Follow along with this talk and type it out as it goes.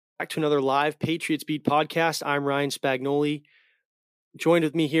Back to another live Patriots Beat podcast. I'm Ryan Spagnoli. Joined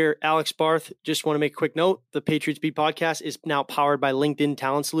with me here, Alex Barth. Just want to make a quick note. The Patriots Beat podcast is now powered by LinkedIn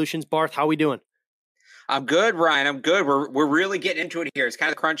Talent Solutions. Barth, how are we doing? I'm good, Ryan. I'm good. We're really getting into it here. It's kind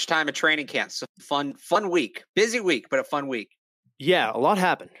of the crunch time of training camp. So fun week. Busy week, but a fun week. Yeah, a lot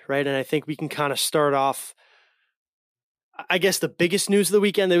happened, right? And I think we can kind of start off, I guess, the biggest news of the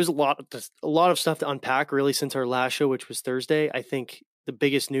weekend. There was a lot of stuff to unpack really since our last show, which was Thursday. I think the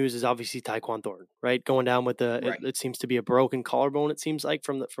biggest news is obviously Tyquan Thornton, right? Going down with it seems to be a broken collarbone, it seems like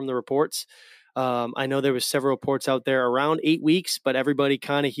from the reports. I know there was several reports out there around 8 weeks, but everybody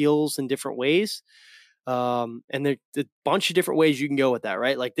kind of heals in different ways. And there's a bunch of different ways you can go with that,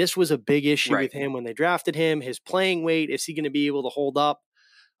 right? Like this was a big issue with him when they drafted him, his playing weight. Is he going to be able to hold up?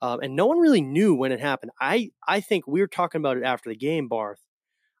 And no one really knew when it happened. I think we were talking about it after the game, Barth.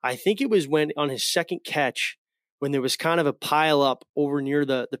 I think it was when on his second catch, when there was kind of a pile up over near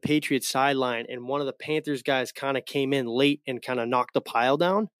the Patriots sideline, and one of the Panthers guys kind of came in late and kind of knocked the pile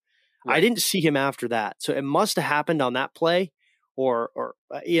down. Right. I didn't see him after that. So it must have happened on that play or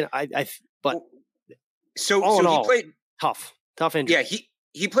he played tough injury. Yeah,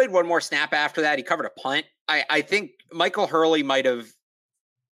 he played one more snap after that. He covered a punt. I think Michael Hurley might have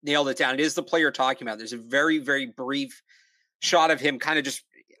nailed it down. It is the player you're talking about. There's a very, very brief shot of him kind of just,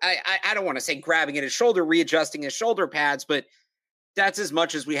 I don't want to say grabbing at his shoulder, readjusting his shoulder pads, but that's as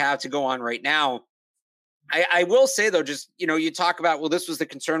much as we have to go on right now. I will say, though, just, you talk about, well, this was the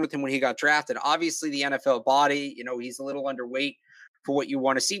concern with him when he got drafted. Obviously, the NFL body, he's a little underweight for what you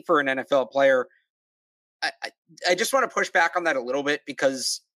want to see for an NFL player. I just want to push back on that a little bit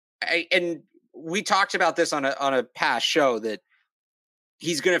because and we talked about this on a past show that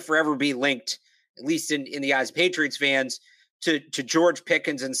he's going to forever be linked, at least in the eyes of Patriots fans, to George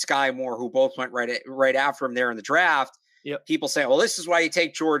Pickens and Sky Moore, who both went right after him there in the draft. Yep. People say, well, this is why you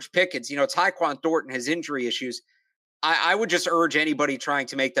take George Pickens. Tyquan Thornton has injury issues. I would just urge anybody trying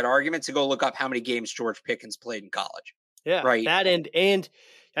to make that argument to go look up how many games George Pickens played in college. Yeah, right. That and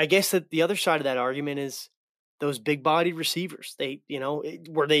I guess that the other side of that argument is those big-bodied receivers. They,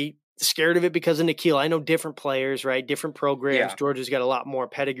 were they scared of it because of N'Keal? I know different players, right? Different programs. Yeah. Georgia's got a lot more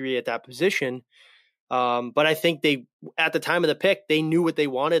pedigree at that position. But I think at the time of the pick, they knew what they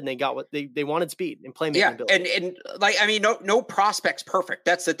wanted and they got what they wanted: speed and playmaking ability. No prospect's perfect.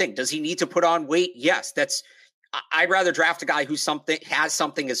 That's the thing. Does he need to put on weight? Yes. I'd rather draft a guy who has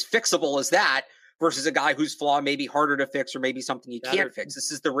something as fixable as that versus a guy whose flaw may be harder to fix or maybe something you can't fix.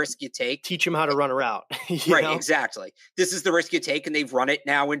 This is the risk you take. Teach him how to run a route. Right, exactly. This is the risk you take, and they've run it.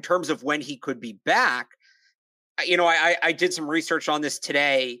 Now, in terms of when he could be back, I did some research on this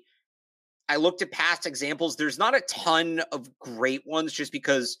today. I looked at past examples. There's not a ton of great ones just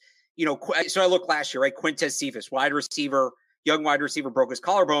because, so I looked last year, right? Quintez Cephas, young wide receiver, broke his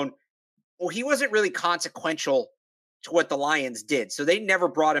collarbone. Well, he wasn't really consequential to what the Lions did. So they never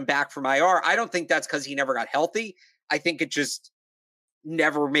brought him back from IR. I don't think that's because he never got healthy. I think it just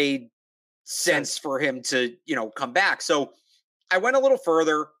never made sense for him to, come back. So I went a little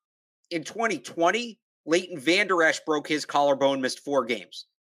further. In 2020, Leighton Vander Esch broke his collarbone, missed 4 games.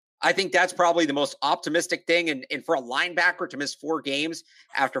 I think that's probably the most optimistic thing. And for a linebacker to miss 4 games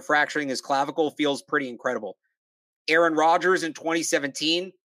after fracturing his clavicle feels pretty incredible. Aaron Rodgers in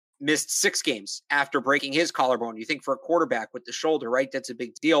 2017 missed 6 games after breaking his collarbone. You think for a quarterback with the shoulder, right? That's a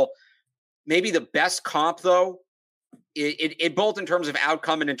big deal. Maybe the best comp, though, it both in terms of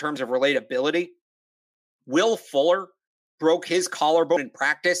outcome and in terms of relatability. Will Fuller broke his collarbone in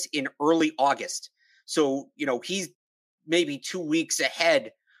practice in early August. So, he's maybe 2 weeks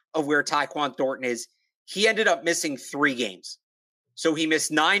ahead of where Tyquan Thornton is. He ended up missing 3 games. So he missed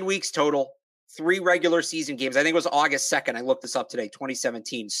 9 weeks total. 3 regular season games. I think it was August 2nd. I looked this up today,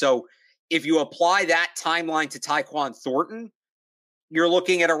 2017. So if you apply that timeline to Tyquan Thornton, you're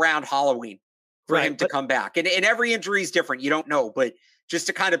looking at around Halloween for him to come back. And every injury is different. You don't know. But just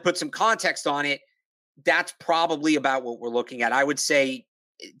to kind of put some context on it, that's probably about what we're looking at. I would say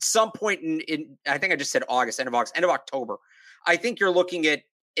at some point in I think I just said August, end of October. I think you're looking at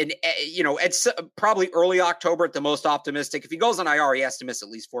it's probably early October at the most optimistic. If he goes on IR, he has to miss at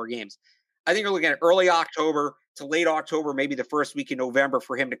least 4 games. I think you're looking at early October to late October, maybe the first week in November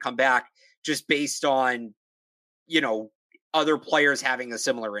for him to come back, just based on, other players having a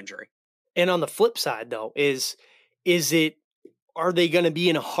similar injury. And on the flip side, though, are they going to be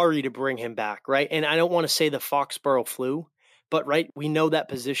in a hurry to bring him back, right? And I don't want to say the Foxborough flu, but right, we know that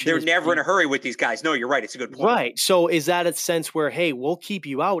position. They're never in a hurry with these guys. No, you're right. It's a good point. Right. So is that a sense where, hey, we'll keep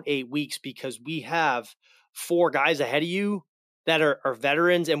you out 8 weeks because we have 4 guys ahead of you that are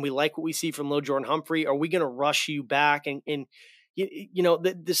veterans and we like what we see from Lil Jordan Humphrey? Are we going to rush you back? And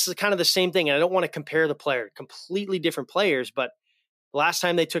this is kind of the same thing. And I don't want to compare the player, completely different players, but last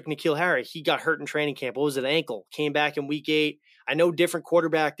time they took N'Keal Harry, he got hurt in training camp. What was it? Ankle. Came back in week 8. I know different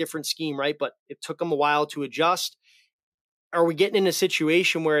quarterback, different scheme, right? But it took him a while to adjust. Are we getting in a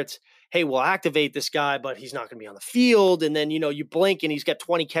situation where it's, hey, we'll activate this guy, but he's not going to be on the field? And then, you blink and he's got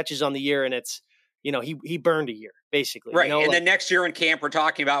 20 catches on the year and it's, he burned a year, basically. Right. And then next year in camp, we're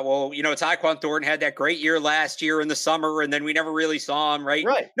talking about, Tyquan Thornton had that great year last year in the summer, and then we never really saw him, right?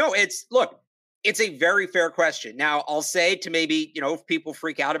 Right. No, it's a very fair question. Now, I'll say to maybe, if people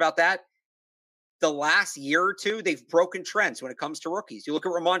freak out about that, the last year or two, they've broken trends when it comes to rookies. You look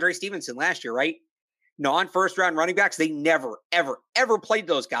at Ramondre Stevenson last year, right? Non-first round running backs, they never, ever, ever played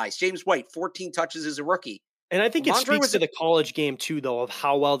those guys. James White, 14 touches as a rookie. And I think it speaks to the college game too, though, of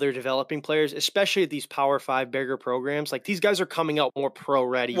how well they're developing players, especially at these Power 5 bigger programs. Like, these guys are coming out more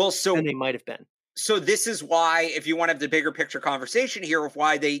pro-ready than they might have been. So this is why, if you want to have the bigger picture conversation here of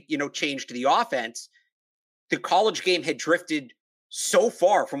why they, changed the offense, the college game had drifted so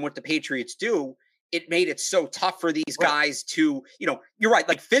far from what the Patriots do. It made it so tough for these guys to, you're right.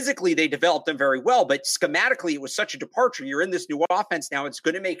 Like, physically, they developed them very well, but schematically, it was such a departure. You're in this new offense now. It's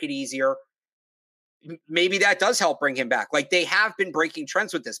going to make it easier. Maybe that does help bring him back. Like, they have been breaking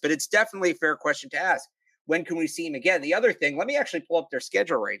trends with this, but it's definitely a fair question to ask. When can we see him again? The other thing, let me actually pull up their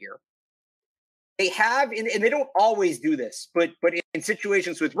schedule right here. They have, and they don't always do this, but in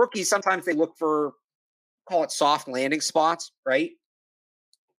situations with rookies, sometimes they look for, call it soft landing spots, right?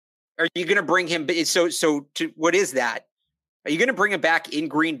 Are you going to bring him? What is that? Are you going to bring him back in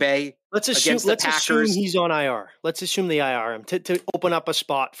Green Bay? Let's assume he's on IR. Let's assume the IR him to open up a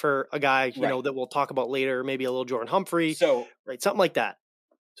spot for a guy, that we'll talk about later, maybe a little Jordan Humphrey. So, right. Something like that.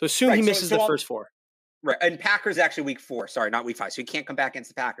 So assume he misses the first 4. Right. And Packers actually week 4. Sorry, not week 5. So he can't come back against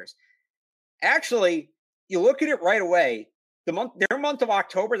the Packers. Actually, you look at it right away. Their month of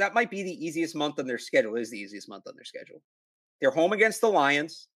October, that might be the easiest month on their schedule. It is the easiest month on their schedule. They're home against the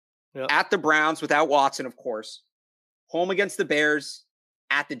Lions, at the Browns without Watson, of course, home against the Bears,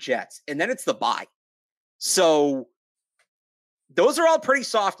 at the Jets, and then it's the bye. So those are all pretty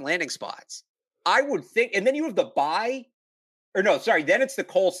soft landing spots, I would think. And then you have the bye, then it's the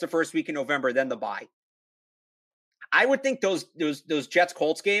Colts the first week in November, then the bye. I would think those Jets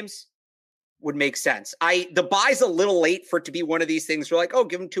Colts games would make sense. The bye's a little late for it to be one of these things. We're like,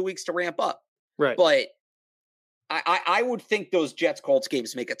 give them 2 weeks to ramp up. Right. But I would think those Jets Colts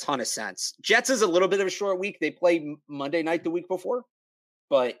games make a ton of sense. Jets is a little bit of a short week. They play Monday night the week before,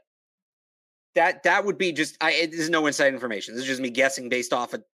 but that would be just, this is no inside information. This is just me guessing based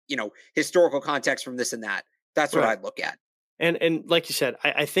off of, historical context from this and that. That's what I'd look at. And like you said,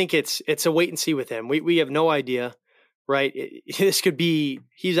 I think it's a wait and see with him. We have no idea. Right. This could be,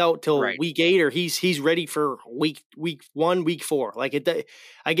 he's out till week 8 or he's ready for week 1, week 4. Like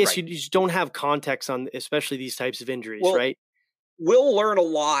I guess you just don't have context on, especially these types of injuries, right? We'll learn a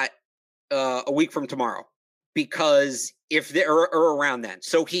lot a week from tomorrow because if they're around then.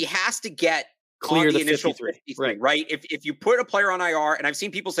 So he has to get clear the initial 53, right? If you put a player on IR, and I've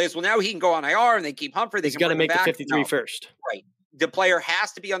seen people say, well, now he can go on IR and they keep Humphrey. He's got to make the 53 first. Right. The player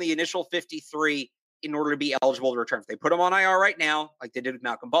has to be on the initial 53 in order to be eligible to return. If they put him on IR right now, like they did with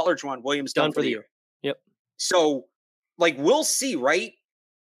Malcolm Butler, Juwan Williams, done for the year. Yep. So, we'll see, right?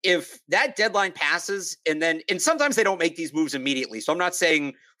 If that deadline passes, and sometimes they don't make these moves immediately. So I'm not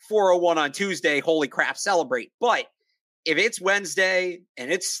saying 4:01 on Tuesday, holy crap, celebrate. But if it's Wednesday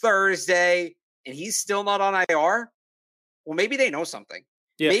and it's Thursday and he's still not on IR, well, maybe they know something.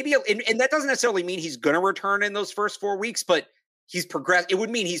 Yeah. Maybe, and that doesn't necessarily mean he's going to return in those first 4 weeks, but he's progressed. It would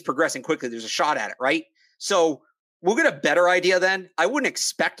mean he's progressing quickly. There's a shot at it, right? So we'll get a better idea then. I wouldn't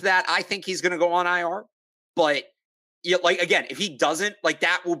expect that. I think he's going to go on IR, but again, if he doesn't,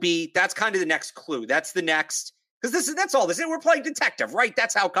 that's kind of the next clue. That's the next, because that's all this is. We're playing detective, right?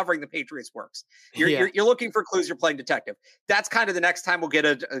 That's how covering the Patriots works. You're looking for clues. You're playing detective. That's kind of the next time we'll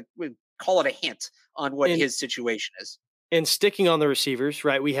get we call it a hint on what his situation is. And sticking on the receivers,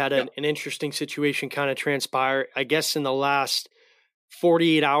 right? We had an interesting situation kind of transpire, I guess, in the last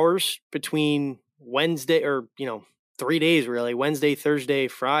 48 hours between Wednesday or, 3 days really, Wednesday, Thursday,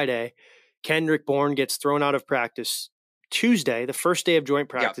 Friday. Kendrick Bourne gets thrown out of practice Tuesday, the first day of joint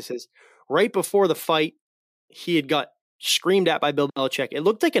practices. Right before the fight, he had got screamed at by Bill Belichick. It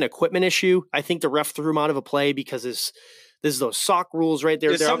looked like an equipment issue. I think the ref threw him out of a play because this is those sock rules right there.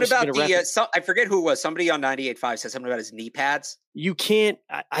 There's something about I forget who it was. Somebody on 98.5 said something about his knee pads. You can't.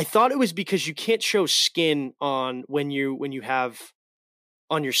 I thought it was because you can't show skin on when you have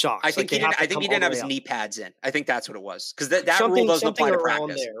on your socks. I think he didn't have his knee pads in. I think that's what it was because that rule doesn't apply to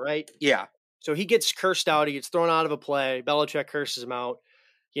practice, there, right? Yeah. So he gets cursed out. He gets thrown out of a play. Belichick curses him out.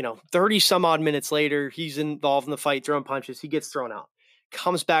 30 some odd minutes later, he's involved in the fight, throwing punches. He gets thrown out.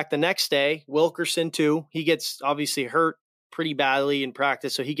 Comes back the next day. Wilkerson too. He gets obviously hurt pretty badly in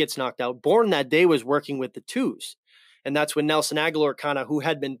practice, so he gets knocked out. Bourne that day was working with the twos. And that's when Nelson Aguilar kind of, who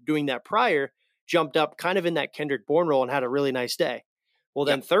had been doing that prior, jumped up kind of in that Kendrick Bourne role and had a really nice day. Well,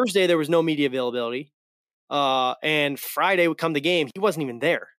 then Thursday, there was no media availability. And Friday would come the game. He wasn't even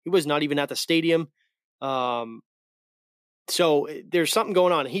there. He was not even at the stadium. So there's something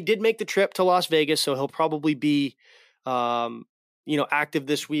going on. He did make the trip to Las Vegas, so he'll probably be, active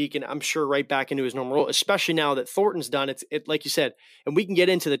this week, and I'm sure right back into his normal role, especially now that Thornton's done. It like you said, and we can get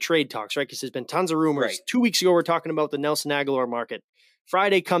into the trade talks, right? Because there's been tons of rumors. Right. 2 weeks ago, we're talking about the Nelson Aguilar market.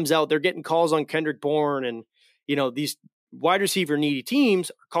 Friday comes out, they're getting calls on Kendrick Bourne, and these wide receiver needy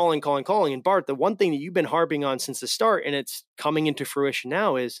teams are calling. And Bart, the one thing that you've been harping on since the start, and it's coming into fruition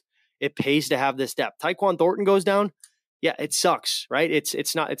now, is it pays to have this depth. Tyquan Thornton goes down. Yeah, it sucks, right?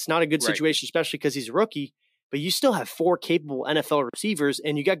 It's not a good situation, especially because he's a rookie, but you still have 4 capable NFL receivers,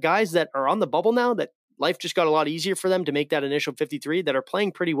 and you got guys that are on the bubble now that life just got a lot easier for them to make that initial 53 that are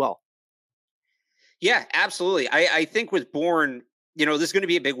playing pretty well. Yeah, absolutely. I think with Bourne, this is going to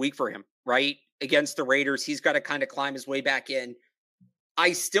be a big week for him, right? Against the Raiders, he's got to kind of climb his way back in.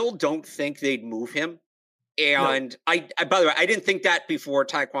 I still don't think they'd move him. And no. By the way, I didn't think that before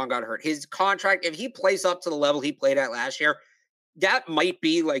Tyquan got hurt. His contract, if he plays up to the level he played at last year, that might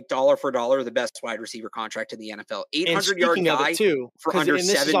be like dollar for dollar the best wide receiver contract in the NFL. 800-yard guy too, for under $7 million.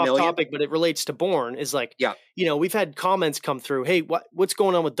 This is off topic, but it relates to Bourne. Is like, we've had comments come through. Hey, what's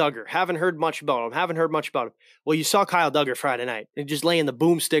going on with Duggar? Haven't heard much about him. Well, you saw Kyle Duggar Friday night and just laying the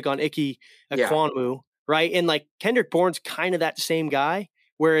boomstick on Ike Ekwonu, right? And like Kendrick Bourne's kind of that same guy,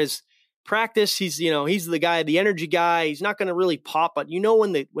 whereas practice, he's the guy, the energy guy. He's not going to really pop, but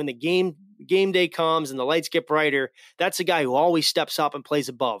when the game day comes and the lights get brighter, that's a guy who always steps up and plays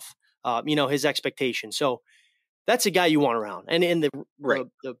above, his expectations. So that's a guy you want around. And in the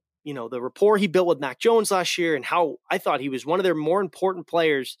rapport he built with Mac Jones last year, and how I thought he was one of their more important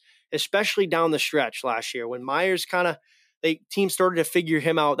players, especially down the stretch last year when Myers team started to figure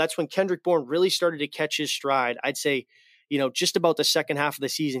him out. That's when Kendrick Bourne really started to catch his stride. I'd say, just about the second half of the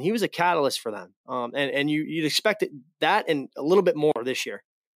season, he was a catalyst for them. And you'd expect that and a little bit more this year.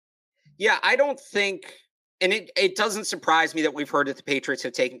 Yeah, I don't think, and it doesn't surprise me that we've heard that the Patriots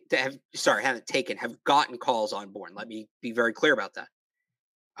have gotten calls on Bourne. Let me be very clear about that.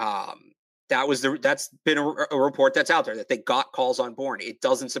 That's been a report that's out there that they got calls on Bourne. It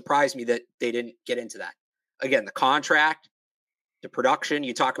doesn't surprise me that they didn't get into that. Again, the contract, the production,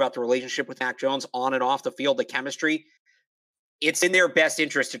 you talk about the relationship with Mac Jones on and off the field, the chemistry. It's in their best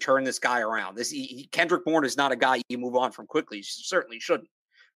interest to turn this guy around. Kendrick Bourne is not a guy you move on from quickly. You certainly shouldn't,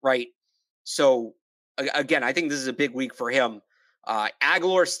 right? So, again, I think this is a big week for him.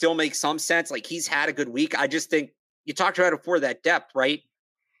 Aguilar still makes some sense. Like, he's had a good week. I just think you talked about it before, that depth, right?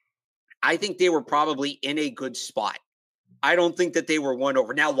 I think they were probably in a good spot. I don't think that they were won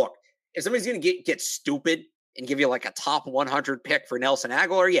over. Now, look, if somebody's going to get stupid and give you like a top 100 pick for Nelson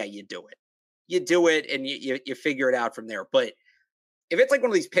Aguilar, yeah, you do it. You do it and you figure it out from there. But if it's like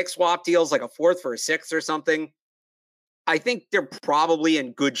one of these pick swap deals, like a 4th for a 6th or something, I think they're probably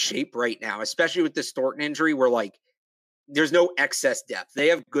in good shape right now, especially with this Thornton injury where like there's no excess depth. They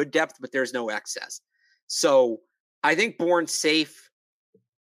have good depth, but there's no excess. So I think Bourne's safe.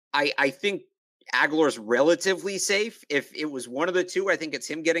 I think Aguilar's relatively safe. If it was one of the two, I think it's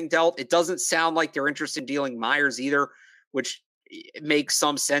him getting dealt. It doesn't sound like they're interested in dealing Myers either, which makes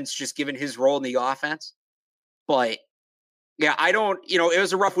some sense just given his role in the offense. But yeah, it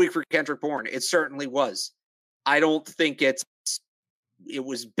was a rough week for Kendrick Bourne. It certainly was. I don't think it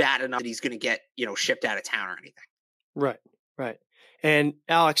was bad enough that he's going to get, shipped out of town or anything. Right. And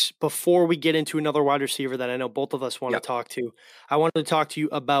Alex, before we get into another wide receiver that I know both of us want to talk to, I wanted to talk to you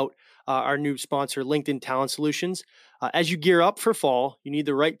about our new sponsor, LinkedIn Talent Solutions. As you gear up for fall, you need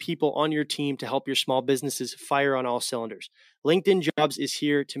the right people on your team to help your small businesses fire on all cylinders. LinkedIn Jobs is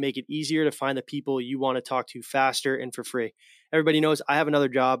here to make it easier to find the people you want to talk to faster and for free. Everybody knows I have another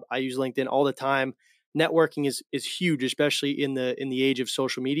job. I use LinkedIn all the time. Networking is huge, especially in the age of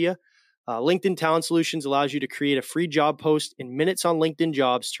social media. LinkedIn Talent Solutions allows you to create a free job post in minutes on LinkedIn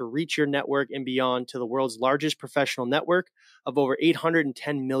Jobs to reach your network and beyond to the world's largest professional network of over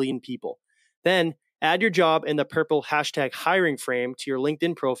 810 million people. Then add your job in the purple #hiring frame to your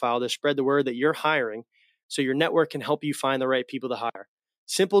LinkedIn profile to spread the word that you're hiring so your network can help you find the right people to hire.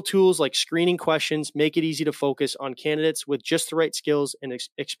 Simple tools like screening questions make it easy to focus on candidates with just the right skills and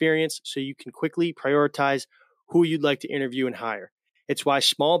experience so you can quickly prioritize who you'd like to interview and hire. It's why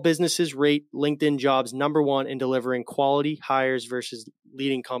small businesses rate LinkedIn Jobs #1 in delivering quality hires versus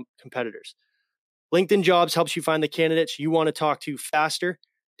leading competitors. LinkedIn Jobs helps you find the candidates you want to talk to faster.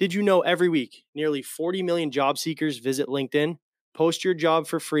 Did you know every week, nearly 40 million job seekers visit LinkedIn? Post your job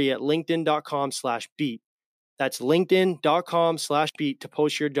for free at linkedin.com/beat. That's linkedin.com/beat to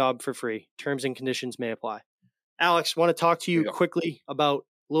post your job for free. Terms and conditions may apply. Alex, want to talk to you quickly about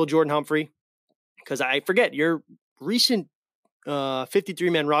Lil Jordan Humphrey, because I forget your recent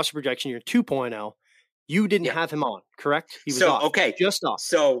 53-man roster projection, your 2.0. You didn't have him on, correct? He was off. Okay, just off.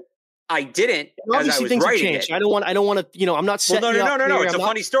 So I didn't. And obviously, things have changed. I don't want to. I'm not setting. No. It's a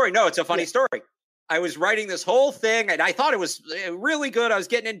funny story. No, it's a funny story. I was writing this whole thing, and I thought it was really good. I was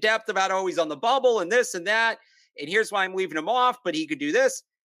getting in depth about he's on the bubble and this and that, and here's why I'm leaving him off. But he could do this,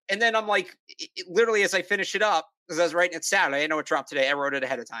 and then I'm like, literally, as I finish it up, because I was writing it Saturday, I know it dropped today. I wrote it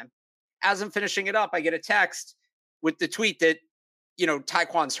ahead of time. As I'm finishing it up, I get a text with the tweet that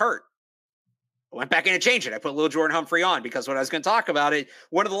Tyquan's hurt. I went back in and changed it. I put Lil Jordan Humphrey on because when I was going to talk about it,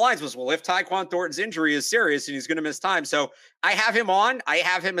 one of the lines was, well, if Tyquan Thornton's injury is serious and he's going to miss time. So I have him on. I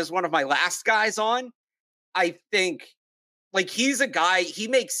have him as one of my last guys on. I think he's a guy, he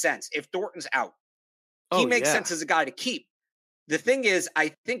makes sense. If Thornton's out, he makes sense as a guy to keep. The thing is,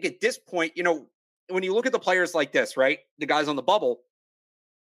 I think at this point, when you look at the players like this, right? The guys on the bubble,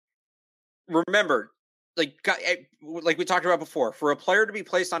 remember, like we talked about before, for a player to be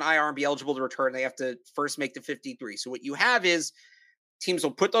placed on IR and be eligible to return, they have to first make the 53. So what you have is teams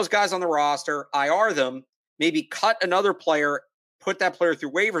will put those guys on the roster, IR them, maybe cut another player, put that player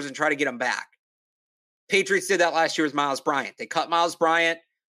through waivers and try to get them back. Patriots did that last year with Miles Bryant. They cut Miles Bryant.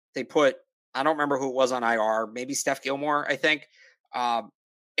 They put, I don't remember who it was on IR, maybe Steph Gilmore, I think.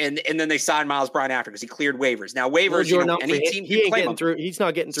 And then they signed Miles Bryant after because he cleared waivers. Now waivers, any team he ain't getting through. He's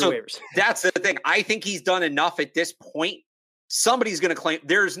not getting through waivers. That's the thing. I think he's done enough at this point. Somebody's going to claim.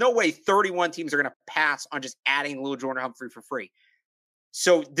 There's no way 31 teams are going to pass on just adding Lil Jordan Humphrey for free.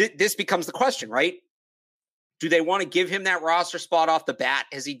 So this becomes the question, right? Do they want to give him that roster spot off the bat?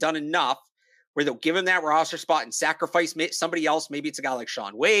 Has he done enough where they'll give him that roster spot and sacrifice somebody else? Maybe it's a guy like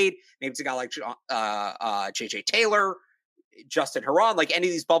Sean Wade. Maybe it's a guy like JJ Taylor, Justin Herron, like any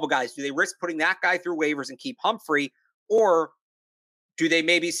of these bubble guys. Do they risk putting that guy through waivers and keep Humphrey? Or do they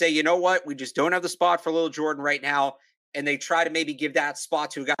maybe say, you know what, we just don't have the spot for Lil Jordan right now, and they try to maybe give that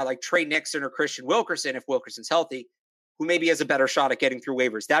spot to a guy like Trey Nixon or Christian Wilkerson, if Wilkerson's healthy, who maybe has a better shot at getting through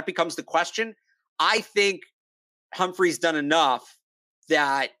waivers? That becomes the question. I think Humphrey's done enough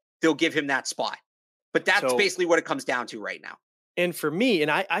that they'll give him that spot. But that's basically what it comes down to right now. And for me, and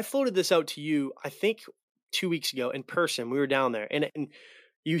I floated this out to you, I think 2 weeks ago in person, we were down there, and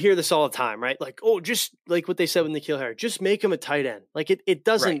you hear this all the time, right? Like, oh, just like what they said with N'Keal Harry, just make him a tight end. Like it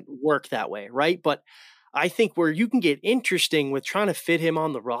doesn't work that way, right? But I think where you can get interesting with trying to fit him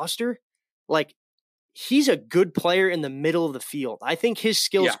on the roster, like he's a good player in the middle of the field. I think his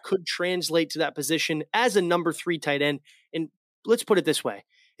skills could translate to that position as a number 3 tight end. And let's put it this way.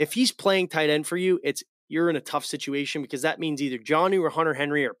 If he's playing tight end for you, you're in a tough situation because that means either Jonnu or Hunter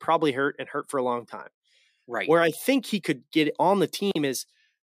Henry are probably hurt for a long time. Right. Where I think he could get on the team is,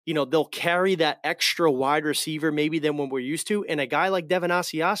 they'll carry that extra wide receiver maybe than what we're used to. And a guy like Devin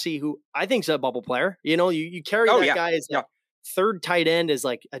Asiasi, who I think is a bubble player, you carry that guy as a third tight end as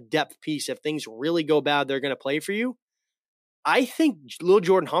like a depth piece. If things really go bad, they're going to play for you. I think Lil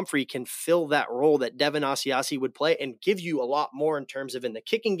Jordan Humphrey can fill that role that Devin Asiasi would play and give you a lot more in terms of in the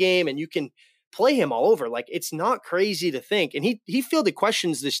kicking game. And you can play him all over. Like it's not crazy to think. And he fielded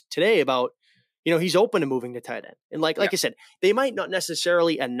questions today about, he's open to moving to tight end. And like I said, they might not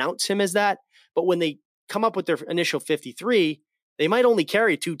necessarily announce him as that, but when they come up with their initial 53, they might only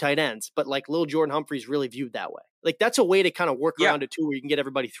carry 2 tight ends, but like Lil Jordan Humphrey's really viewed that way. Like that's a way to kind of work around it too, where you can get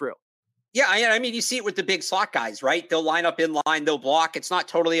everybody through. Yeah. I mean, you see it with the big slot guys, right? They'll line up in line, they'll block. It's not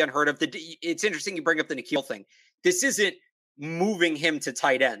totally unheard of. It's interesting you bring up the N'Keal thing. This isn't moving him to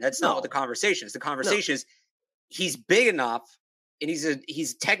tight end. That's not what the conversation is. The conversation is he's big enough and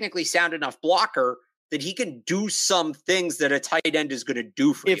he's technically sound enough blocker that he can do some things that a tight end is going to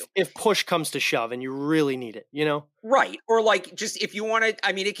do for you. If push comes to shove and you really need it, Right. Or like just if you want to,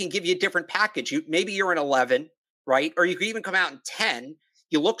 I mean, it can give you a different package. Maybe you're an 11, right? Or you could even come out in 10.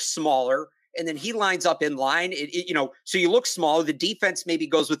 You look smaller and then he lines up in line. So you look smaller. The defense maybe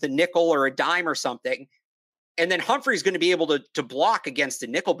goes with a nickel or a dime or something. And then Humphrey's going to be able to block against a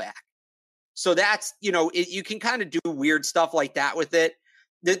nickelback. So that's, you can kind of do weird stuff like that with it.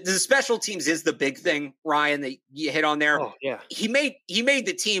 The special teams is the big thing, Ryan, that you hit on there. Oh, yeah. He made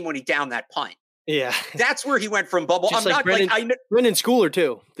the team when he downed that punt. Yeah. That's where he went from bubble. Just I'm like not Brendan Schooler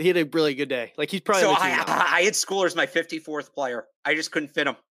too. He had a really good day. Like he's probably so I had Schooler as my 54th player. I just couldn't fit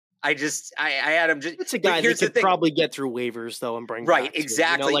him. I had him. It's a guy that could probably get through waivers though and bring right back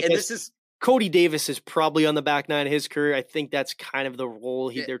exactly. You know, like and this is Cody Davis is probably on the back nine of his career. I think that's kind of the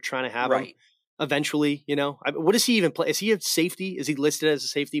role they're trying to have him eventually. You know, what does he even play? Is he a safety? Is he listed as a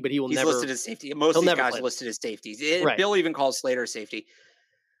safety? But he's never listed as safety. Most of these guys are listed as safeties. Bill even calls Slater a safety.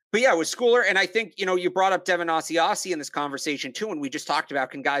 But yeah, with Schooler, and I think, you brought up Devin Asiasi in this conversation too, and we just talked about,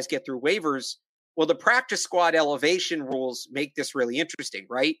 can guys get through waivers? Well, the practice squad elevation rules make this really interesting,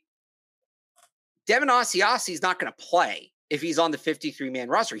 right? Devin Asiasi is not going to play if he's on the 53-man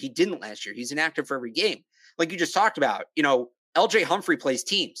roster. He didn't last year. He's inactive for every game. Like you just talked about, LJ Humphrey plays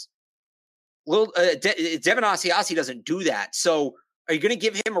teams. Devin Asiasi doesn't do that. So are you going to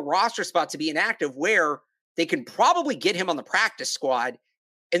give him a roster spot to be inactive where they can probably get him on the practice squad?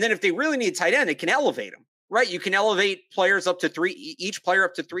 And then if they really need tight end, they can elevate him, right? You can elevate players up to each player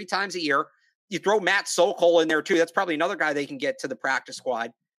up to 3 times a year. You throw Matt Sokol in there too. That's probably another guy they can get to the practice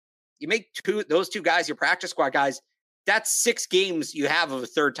squad. You make those two guys your practice squad guys. That's 6 games you have of a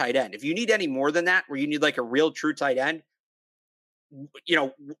third tight end. If you need any more than that, where you need like a real true tight end,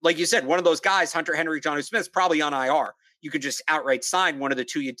 like you said, one of those guys, Hunter Henry, Jonnu Smith, is probably on IR. You could just outright sign one of the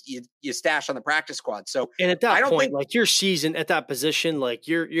two you stash on the practice squad. So, and at that point, like your season at that position, like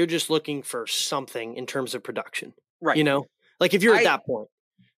you're just looking for something in terms of production, right? Like if you're at that point.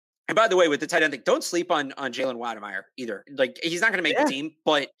 And by the way, with the tight end thing, don't sleep on Jalen Wademeyer either. Like he's not going to make the team,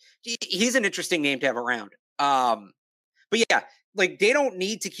 but he's an interesting name to have around. But yeah, like they don't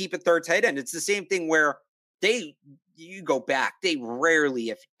need to keep a third tight end. It's the same thing where you go back, they rarely,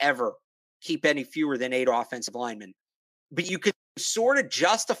 if ever, keep any fewer than 8 offensive linemen. But you could sort of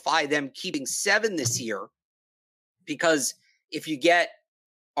justify them keeping 7 this year because if you get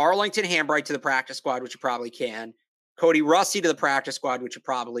Arlington Hambright to the practice squad, which you probably can, Cody Russi to the practice squad, which you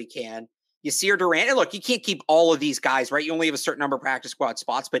probably can, Yasir Durant, and look, you can't keep all of these guys, right? You only have a certain number of practice squad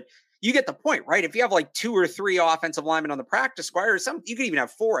spots, but you get the point, right? If you have like 2 or 3 offensive linemen on the practice squad, or you could even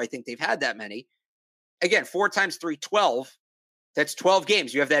have 4. I think they've had that many. Again, 4 times 3, 12. That's 12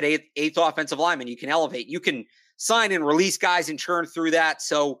 games. You have that eighth offensive lineman. You can elevate. You can sign and release guys and churn through that.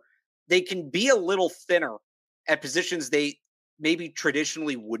 So they can be a little thinner at positions they maybe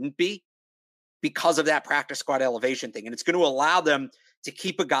traditionally wouldn't be because of that practice squad elevation thing. And it's going to allow them to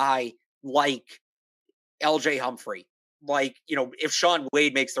keep a guy like LJ Humphrey. Like, if Shaun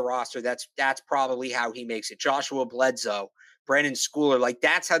Wade makes the roster, that's probably how he makes it. Joshua Bledsoe, Brendan Schooler, like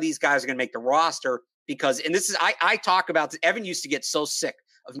that's how these guys are going to make the roster. Because, and this is, I talk about this. Evan used to get so sick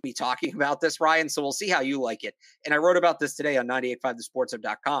of me talking about this, Ryan. So we'll see how you like it. And I wrote about this today on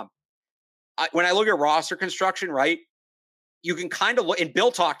 985thesportshub.com. When I look at roster construction, right, you can kind of look, and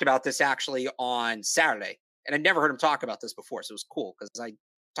Bill talked about this actually on Saturday. And I'd never heard him talk about this before. So it was cool because I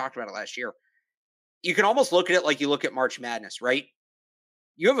talked about it last year. You can almost look at it like you look at March Madness, right?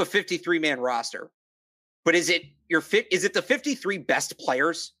 You have a 53-man roster, but is it the 53 best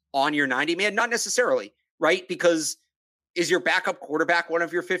players on your 90-man? Not necessarily, right? Because is your backup quarterback one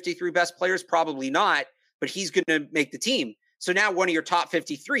of your 53 best players? Probably not, but he's going to make the team. So now one of your top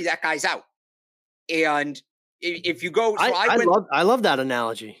 53, that guy's out. And if you go, so I love that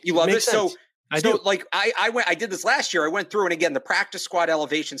analogy. You love it? So like I did this last year. I went through, and again, the practice squad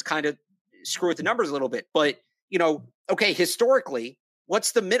elevations kind of screw with the numbers a little bit, but okay, historically,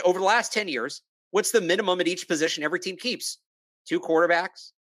 what's the over the last 10 years, what's the minimum at each position every team keeps? 2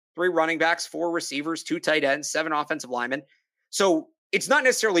 quarterbacks, 3 running backs, 4 receivers, 2 tight ends, 7 offensive linemen. So it's not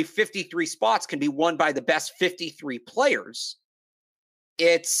necessarily 53 spots can be won by the best 53 players.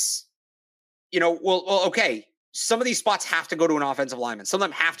 It's, okay, some of these spots have to go to an offensive lineman. Some of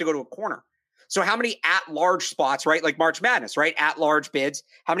them have to go to a corner. So how many at-large spots, right? Like March Madness, right? At-large bids.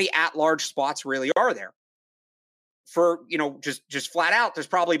 How many at-large spots really are there? For, just flat out, there's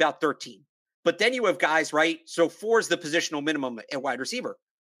probably about 13. But then you have guys, right? So 4 is the positional minimum at wide receiver.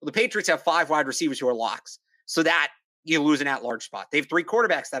 Well, the Patriots have 5 wide receivers who are locks. So that you lose an at-large spot. They have 3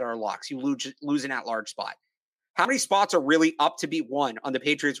 quarterbacks that are locks. You lose an at-large spot. How many spots are really up to be won on the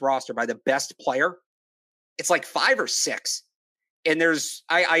Patriots roster by the best player? It's like 5 or 6. And there's,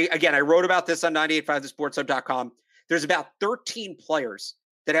 I wrote about this on 985thesportshub.com. There's about 13 players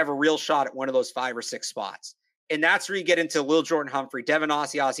that have a real shot at one of those 5 or 6 spots. And that's where you get into Lil Jordan Humphrey, Devin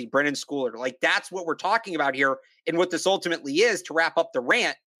Asiasi, Brendan Schooler. Like that's what we're talking about here. And what this ultimately is, to wrap up the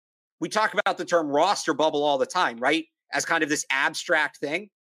rant, we talk about the term roster bubble all the time, right? As kind of this abstract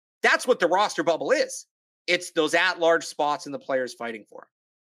thing. That's what the roster bubble is. It's those at-large spots and the players fighting for them.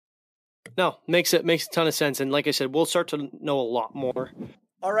 No, makes a ton of sense. And like I said, we'll start to know a lot more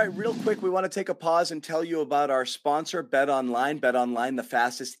All right, real quick, we want to take a pause and tell you about our sponsor, BetOnline. BetOnline, the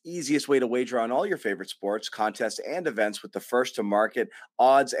fastest, easiest way to wager on all your favorite sports, contests, and events with the first to market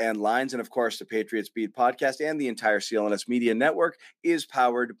odds and lines. And of course, the Patriots Beat podcast and the entire CLNS Media Network is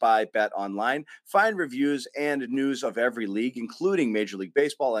powered by BetOnline. Find reviews and news of every league, including Major League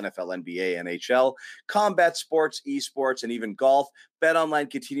Baseball, NFL, NBA, NHL, combat sports, esports, and even golf. BetOnline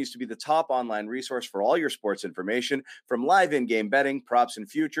continues to be the top online resource for all your sports information, from live in-game betting, props, and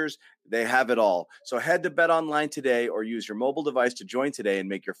futures. They have it all. So head to BetOnline today or use your mobile device to join today and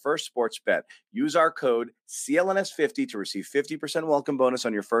make your first sports bet. Use our code CLNS50 to receive 50% welcome bonus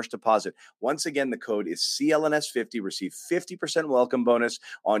on your first deposit. Once again, the code is CLNS50. Receive 50% welcome bonus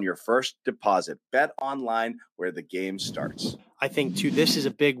on your first deposit. Bet where the game starts. I think too, this is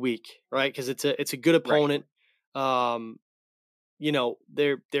a big week, right? Because it's a good opponent. Right.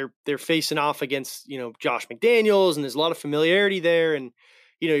 They're facing off against, Josh McDaniels, and there's a lot of familiarity there. And,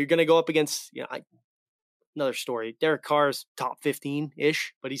 you're going to go up against, another story. Derek Carr's top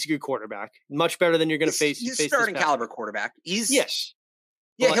 15-ish, but he's a good quarterback. Much better than you're going to face. He's a starting caliber quarterback. Yes.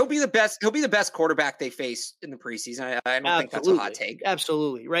 Yeah, he'll be the best. He'll be the best quarterback they face in the preseason. I don't think that's a hot take.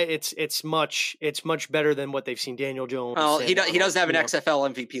 Absolutely. Right. It's much better than what they've seen Daniel Jones. Well, he doesn't have an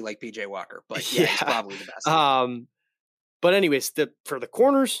XFL MVP like PJ Walker, but yeah, he's probably the best. But anyways, for the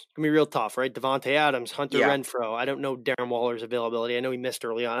corners, gonna be real tough, right? Devontae Adams, Hunter Renfrow. I don't know Darren Waller's availability. I know he missed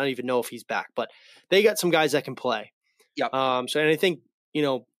early on. I don't even know if he's back, but they got some guys that can play. Yep. And I think,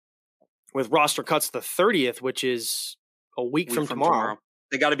 with roster cuts the 30th, which is a week from tomorrow.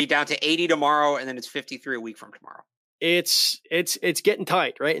 They got to be down to 80 tomorrow, and then it's 53 a week from tomorrow. It's getting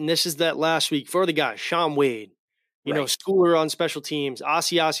tight, right? And this is that last week for the guys, Shaun Wade, Schooler on special teams,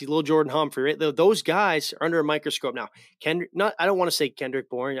 Asiasi, Lil Jordan Humphrey, right? Those guys are under a microscope now. I don't want to say Kendrick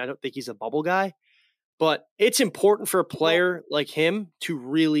Bourne. I don't think he's a bubble guy, but it's important for a player like him to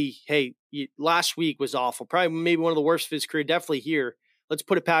really, last week was awful. Probably maybe one of the worst of his career. Definitely here. Let's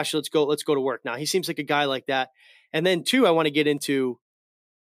put it past you. Let's go to work. Now he seems like a guy like that. And then two, I want to get into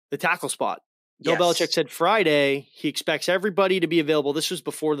the tackle spot. Bill Belichick said Friday he expects everybody to be available. This was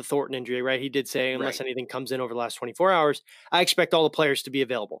before the Thornton injury, right? He did say, unless anything comes in over the last 24 hours, I expect all the players to be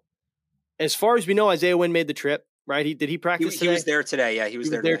available. As far as we know, Isaiah Wynn made the trip, right? Did he practice today? He was there today. Yeah, he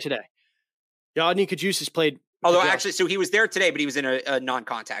was there today. Yodny Cajuste played. Although actually, so he was there today, but he was in a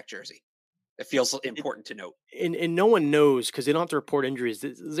non-contact jersey. It feels important to note. And no one knows because they don't have to report injuries.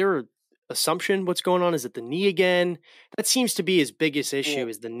 Is there an assumption what's going on? Is it the knee again? That seems to be his biggest issue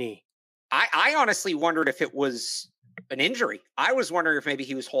is the knee. I honestly wondered if it was an injury. I was wondering if maybe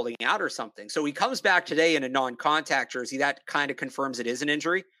he was holding out or something. So he comes back today in a non-contact jersey. That kind of confirms it is an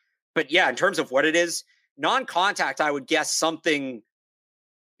injury. But yeah, in terms of what it is, non-contact, I would guess something,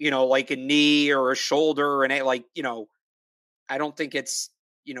 like a knee or a shoulder. And I don't think it's,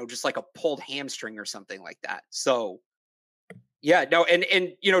 just like a pulled hamstring or something like that. So yeah, no. And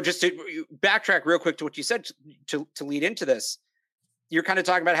just to backtrack real quick to what you said to lead into this, you're kind of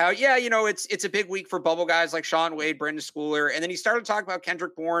talking about how, it's a big week for bubble guys like Shaun Wade, Brendan Schooler. And then you started talking about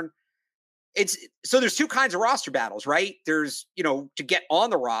Kendrick Bourne. So there's two kinds of roster battles, right? There's, to get on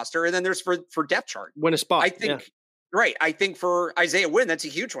the roster, and then there's for depth chart. Win a spot. I think, right. I think for Isaiah Wynn, that's a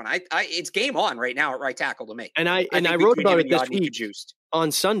huge one. It's game on right now at right tackle to me. And I wrote about it this week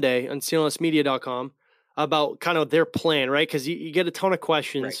on Sunday on CLNSmedia.com about kind of their plan, right? Because you get a ton of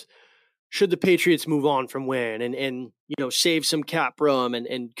questions. Right. Should the Patriots move on from Wynn and save some cap room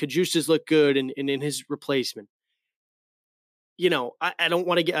and could Justus look good in his replacement? I don't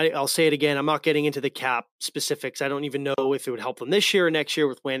want to I'll say it again. I'm not getting into the cap specifics. I don't even know if it would help them this year or next year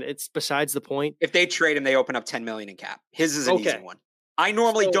with Wynn. It's besides the point. If they trade him, they open up $10 million in cap. His is an easy one. I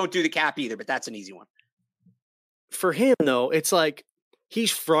normally don't do the cap either, but that's an easy one. For him though, it's like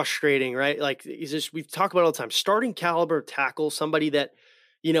he's frustrating, right? Like we've talked about all the time, starting caliber tackle, somebody that,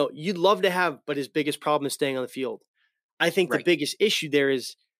 you'd love to have, but his biggest problem is staying on the field. I think the biggest issue there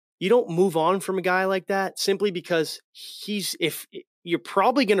is you don't move on from a guy like that simply because if you're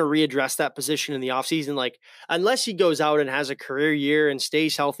probably going to readdress that position in the offseason, like unless he goes out and has a career year and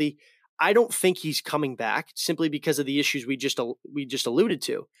stays healthy, I don't think he's coming back simply because of the issues we just alluded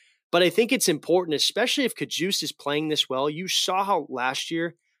to. But I think it's important, especially if Cajuste is playing this well. You saw how last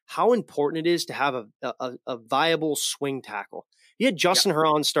year, how important it is to have a viable swing tackle. He had Justin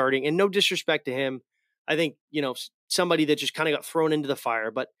Herron starting, and no disrespect to him. I think, somebody that just kind of got thrown into the fire,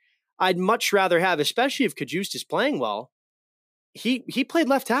 but I'd much rather have, especially if Cajuste is playing well. He played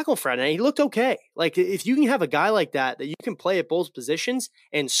left tackle Friday and he looked okay. Like if you can have a guy like that you can play at both positions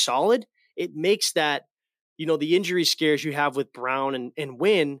and solid, it makes that, the injury scares you have with Brown and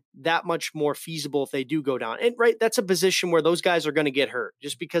Wynn, that much more feasible if they do go down. And right, that's a position where those guys are going to get hurt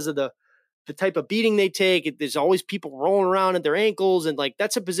just because of the type of beating they take. There's always people rolling around at their ankles. And like,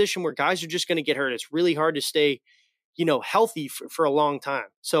 that's a position where guys are just going to get hurt. It's really hard to stay, healthy for a long time.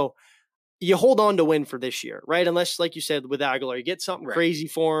 So you hold on to Wynn for this year, right? Unless, like you said, with Aguilar, you get something crazy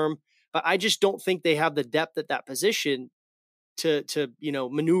for him. But I just don't think they have the depth at that position to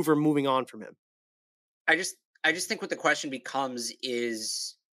maneuver moving on from him. I just think what the question becomes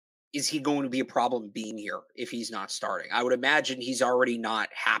is he going to be a problem being here if he's not starting? I would imagine he's already not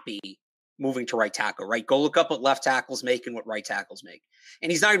happy moving to right tackle, right? Go look up what left tackles make and what right tackles make.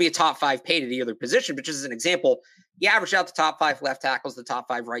 And he's not going to be a top 5 paid at either position, but just as an example, you average out the top 5 left tackles, the top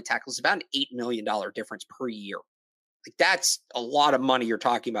 5 right tackles, about an $8 million difference per year. Like, that's a lot of money you're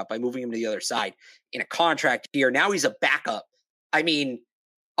talking about by moving him to the other side in a contract year. Now he's a backup. I mean,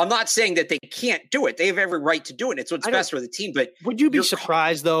 I'm not saying that they can't do it. They have every right to do it. It's what's best for the team. But would you be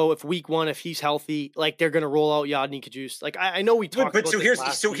surprised though if week 1, if he's healthy, like they're going to roll out Yodny Cajuste? Like I know we talked. But here's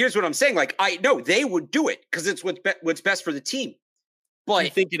what I'm saying. Like, I know they would do it because it's what's best for the team. But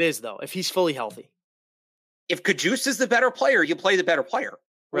you think it is though if he's fully healthy? If Cajuste is the better player, you play the better player.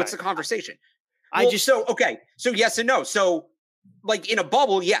 What's the conversation? So yes and no. So like in a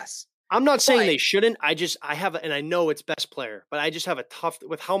bubble, yes. I'm not saying they shouldn't. And I know it's best player, but I just have a tough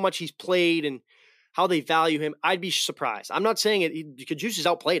with how much he's played and how they value him. I'd be surprised. I'm not saying it. Cajuste has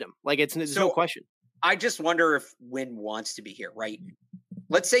outplayed him. Like there's no question. I just wonder if Wynn wants to be here, right?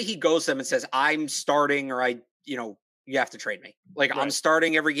 Let's say he goes to them and says, I'm starting, or you have to trade me. Like I'm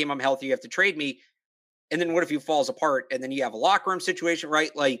starting every game I'm healthy. You have to trade me. And then what if he falls apart and then you have a locker room situation,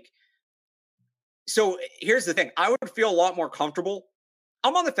 right? Like, so here's the thing. I would feel a lot more comfortable.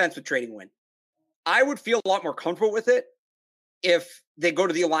 I'm on the fence with trading Wynn. I would feel a lot more comfortable with it if they go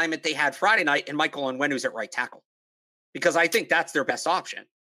to the alignment they had Friday night and Michael Onwenu's at right tackle, because I think that's their best option.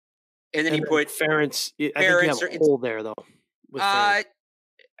 And then you put Ferentz. I think you have a hole there though.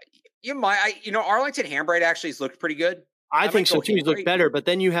 You might. Arlington Hambright actually has looked pretty good. I think so too. He's looked better, but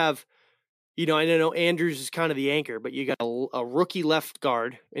then you have, I don't know, Andrews is kind of the anchor, but you got a rookie left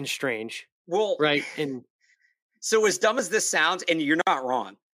guard in Strange. Well, right. And so as dumb as this sounds, and you're not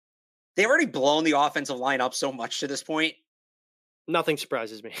wrong, they've already blown the offensive line up so much to this point. Nothing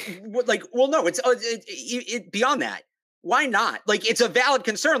surprises me. No, it's beyond that. Why not? Like, it's a valid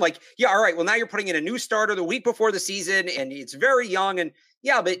concern. Like, yeah, all right, well, now you're putting in a new starter the week before the season, and it's very young, and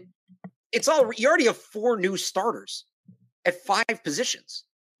yeah, but you already have 4 new starters at 5 positions.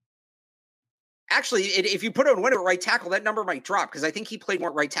 Actually, if you put Onwenu at right tackle, that number might drop because I think he played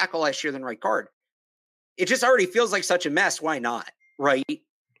more right tackle last year than right guard. It just already feels like such a mess. Why not? Right?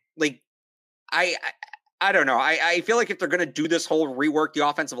 Like, I don't know. I feel like if they're going to do this whole rework the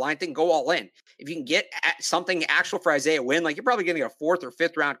offensive line thing, go all in. If you can get something actual for Isaiah Wynn, like you're probably going to get a 4th or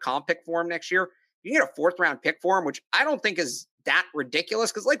 5th round comp pick for him next year. You can get a 4th round pick for him, which I don't think is that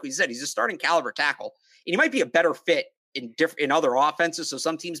ridiculous because, like we said, he's a starting caliber tackle, and he might be a better fit in other offenses. So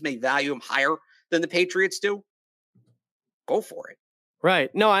some teams may value him higher than the Patriots do. Go for it. Right.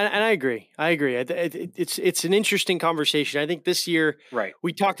 No, and I agree. It's an interesting conversation. I think this year, right,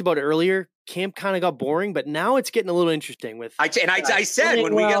 we talked about it earlier, camp kind of got boring, but now it's getting a little interesting with. I said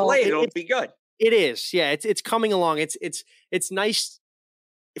when we get late, it'll be good. It is. Yeah. It's coming along. It's nice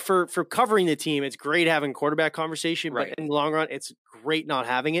for covering the team. It's great having quarterback conversation, but in the long run, it's great not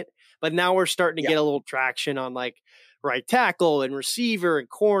having it. But now we're starting to get a little traction on like right tackle and receiver and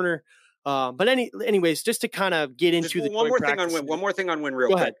corner. But anyways, just to kind of get into one more thing on Wynn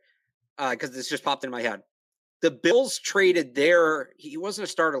real quick, because this just popped in my head. The Bills traded he wasn't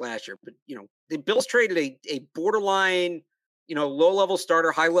a starter last year, but the Bills traded a borderline, low level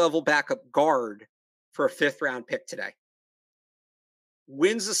starter, high level backup guard for a 5th round pick today.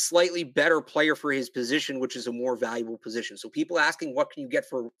 Wynn's a slightly better player for his position, which is a more valuable position. So people asking what can you get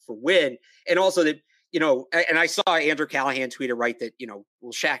for Wynn, and also that. And I saw Andrew Callahan tweeted that,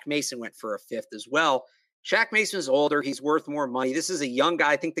 Shaq Mason went for a 5th as well. Shaq Mason is older. He's worth more money. This is a young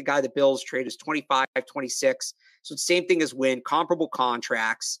guy. I think the guy the Bills trade is 25, 26. So it's the same thing as Wynn, comparable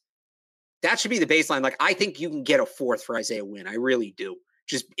contracts. That should be the baseline. Like, I think you can get a 4th for Isaiah Wynn. I really do.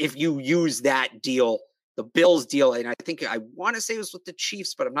 Just if you use that deal, the Bills deal, and I want to say it was with the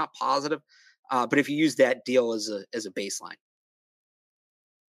Chiefs, but I'm not positive. But if you use that deal as a baseline.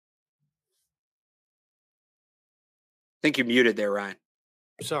 I think you're muted there, Ryan.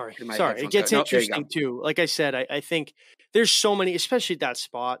 Sorry. It gets interesting too. Like I said, I think there's so many, especially at that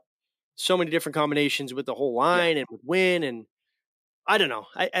spot, so many different combinations with the whole line and with Wynn. And I don't know.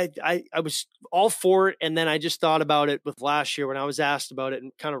 I was all for it. And then I just thought about it with last year when I was asked about it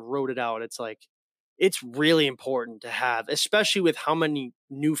and kind of wrote it out. It's like, it's really important to have, especially with how many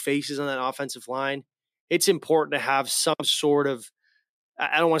new faces on that offensive line. It's important to have some sort of,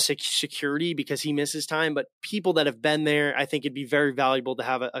 I don't want to say security because he misses time, but people that have been there, I think it'd be very valuable to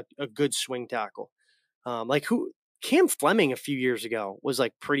have a good swing tackle. Cam Fleming a few years ago was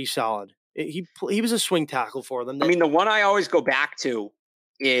like pretty solid. He was a swing tackle for them. I mean, the one I always go back to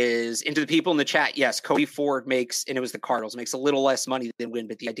is, into the people in the chat. Yes, Cody Ford makes, and it was the Cardinals, makes a little less money than Wynn,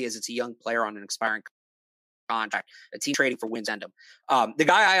 but the idea is it's a young player on an expiring contract. A team trading for Wynn's end him. The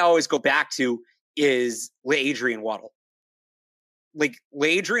guy I always go back to is Adrian Waddle. Like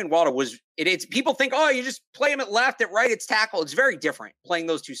Adrian Waddle was, it's people think, oh, you just play him at left, at right, it's tackle. It's very different playing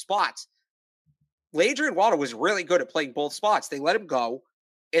those two spots. Adrian Waddle was really good at playing both spots. They let him go.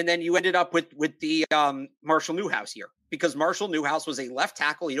 And then you ended up with the Marshall Newhouse here, because Marshall Newhouse was a left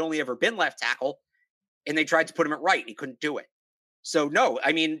tackle. He'd only ever been left tackle, and they tried to put him at right. He couldn't do it. So, no,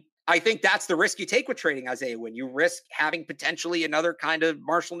 I mean, I think that's the risk you take with trading Isaiah Wynn. You risk having potentially another kind of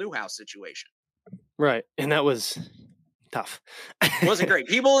Marshall Newhouse situation. Right. And that was tough. It wasn't great.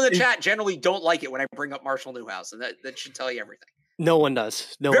 People in the chat generally don't like it when I bring up Marshall Newhouse, and that should tell you everything. No one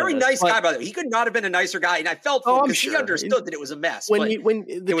does. Very nice guy, by the way. He could not have been a nicer guy, and I felt for him because he understood that it was a mess. When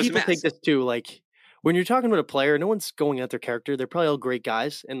the people think this too, like when you're talking about a player, no one's going at their character. They're probably all great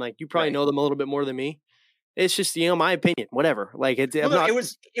guys, and like you probably know them a little bit more than me. It's just my opinion, whatever. Like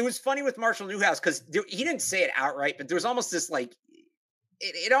it was funny with Marshall Newhouse because he didn't say it outright, but there was almost this like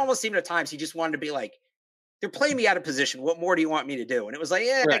it almost seemed at times he just wanted to be like, they're playing me out of position. What more do you want me to do? And it was like,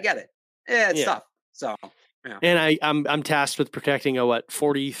 I get it. It's tough. So. Yeah. And I'm tasked with protecting a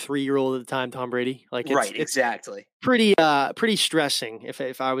 43-year-old at the time, Tom Brady. Like exactly. Pretty stressing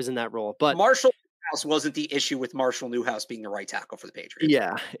if I was in that role. But Marshall Newhouse wasn't the issue with Marshall Newhouse being the right tackle for the Patriots.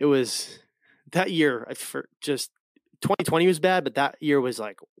 Yeah, it was that year. For just 2020 was bad, but that year was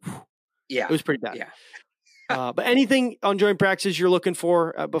like, it was pretty bad. Yeah. But anything on joint practices you're looking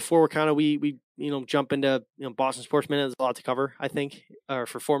for before we jump into Boston Sports Minutes? There's a lot to cover, I think, or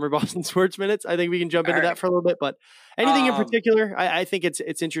for former Boston Sports Minutes. I think we can jump into that for a little bit. But anything in particular, I think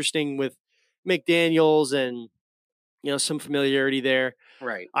it's interesting with McDaniels and some familiarity there.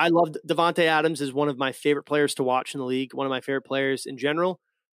 Right. I loved Davante Adams is one of my favorite players to watch in the league. One of my favorite players in general.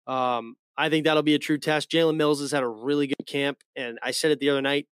 I think that'll be a true test. Jalen Mills has had a really good camp. And I said it the other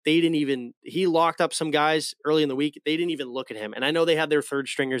night, he locked up some guys early in the week. They didn't even look at him. And I know they had their third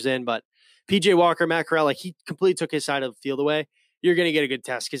stringers in, but PJ Walker, Matt Corral, like he completely took his side of the field away. You're going to get a good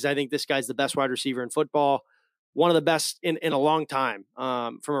test because I think this guy's the best wide receiver in football. One of the best in a long time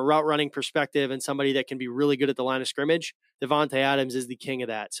from a route running perspective, and somebody that can be really good at the line of scrimmage. Davante Adams is the king of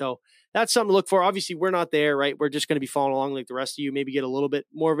that. So that's something to look for. Obviously, we're not there, right? We're just going to be following along like the rest of you, maybe get a little bit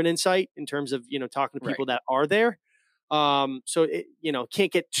more of an insight in terms of, talking to people that are there. So,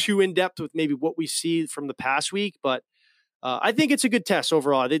 can't get too in depth with maybe what we see from the past week, but I think it's a good test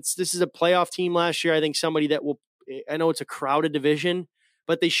overall. This is a playoff team last year. I think somebody that I know it's a crowded division,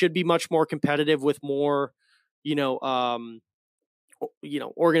 but they should be much more competitive with more,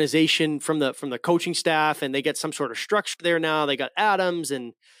 organization from the coaching staff, and they get some sort of structure there now. They got Adams,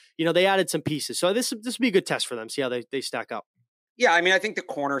 and they added some pieces. So this would be a good test for them. See how they stack up. Yeah, I mean, I think the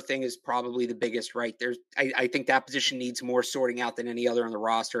corner thing is probably the biggest, right? I think that position needs more sorting out than any other on the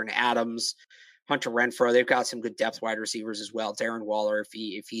roster. And Adams, Hunter Renfrow, they've got some good depth wide receivers as well. Darren Waller,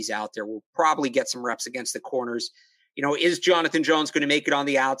 if he's out there, will probably get some reps against the corners. Is Jonathan Jones going to make it on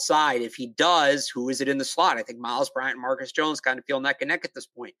the outside? If he does, who is it in the slot? I think Miles Bryant and Marcus Jones kind of feel neck and neck at this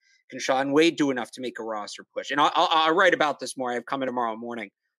point. Can Shaun Wade do enough to make a roster push? And I'll write about this more. I have coming tomorrow morning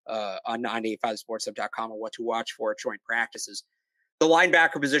on 985sportshub.com on what to watch for at joint practices. The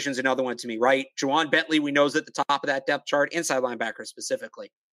linebacker position is another one to me, right? Juwan Bentley, we know is at the top of that depth chart, inside linebacker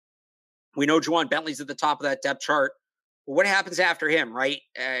specifically. We know Juwan Bentley's at the top of that depth chart. But what happens after him, right?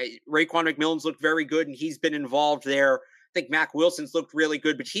 Raekwon McMillan's looked very good, and he's been involved there. I think Mac Wilson's looked really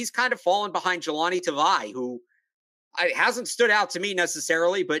good, but he's kind of fallen behind Jelani Tavai, who hasn't stood out to me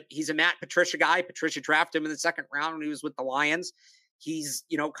necessarily, but he's a Matt Patricia guy. Patricia drafted him in the second round when he was with the Lions. He's,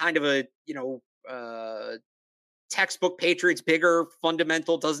 kind of a, textbook Patriots, bigger,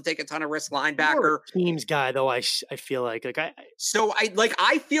 fundamental, doesn't take a ton of risk linebacker. Teams guy, though, I feel like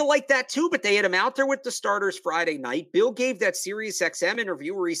I feel like that too, but they had him out there with the starters Friday night. Bill gave that Sirius XM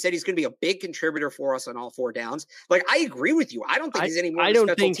interview where he said he's going to be a big contributor for us on all four downs. Like, I agree with you. I don't think he's any more of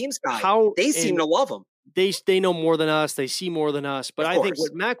a special teams guy. They seem to love him. They know more than us. They see more than us. But I think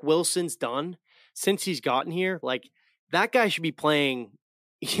what Mac Wilson's done since he's gotten here, like that guy should be playing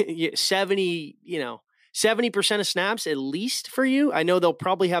 70% of snaps at least for you. I know they'll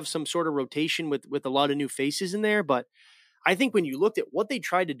probably have some sort of rotation with a lot of new faces in there, but I think when you looked at what they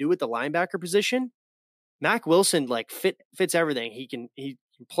tried to do with the linebacker position, Mac Wilson like fits everything. He can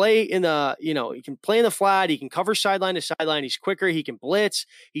play in the, he can play in the flat. He can cover sideline to sideline. He's quicker. He can blitz.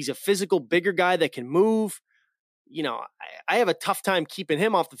 He's a physical, bigger guy that can move. I have a tough time keeping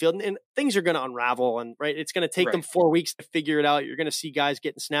him off the field, and things are going to unravel. And it's going to take them 4 weeks to figure it out. You're going to see guys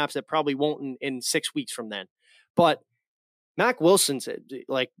getting snaps that probably won't in 6 weeks from then. But Mac Wilson's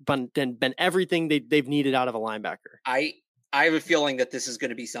been everything they've needed out of a linebacker. I have a feeling that this is going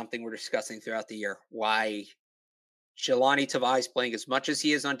to be something we're discussing throughout the year. Why Jahlani Tavai playing as much as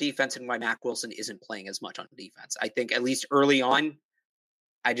he is on defense, and why Mac Wilson isn't playing as much on defense. I think at least early on,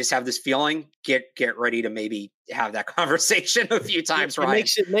 I just have this feeling. Get ready to maybe have that conversation a few times.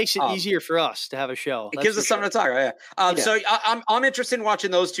 It makes it easier for us to have a show. It gives us something to talk about. Yeah. So I'm interested in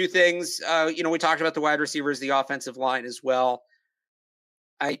watching those two things. We talked about the wide receivers, the offensive line as well.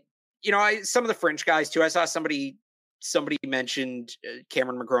 I some of the fringe guys too. I saw somebody mentioned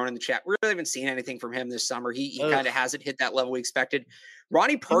Cameron McGrone in the chat. We really haven't seen anything from him this summer. He kind of hasn't hit that level we expected.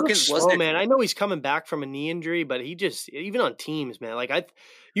 Ronnie Perkins wasn't. Man, I know he's coming back from a knee injury, but he just, even on teams, man.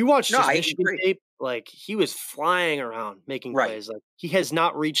 You watched his Michigan tape. He was flying around making plays. He has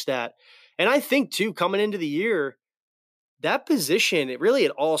not reached that. And I think too, coming into the year, that position, it really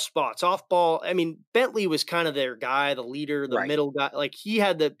at all spots, off ball. I mean, Bentley was kind of their guy, the leader, the middle guy. He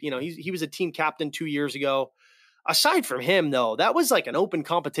had he was a team captain 2 years ago. Aside from him, though, that was like an open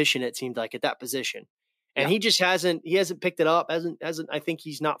competition, it seemed like, at that position. And he just hasn't picked it up. I think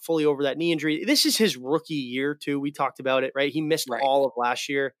he's not fully over that knee injury. This is his rookie year too. We talked about it, right? He missed all of last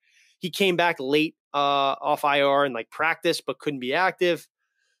year. He came back late off IR and practice, but couldn't be active.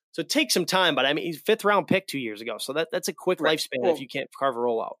 So it takes some time, but I mean, he's 5th round pick 2 years ago. So that's a quick lifespan if you can't carve a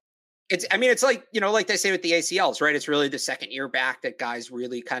rollout. It's like they say with the ACLs, right? It's really the second year back that guys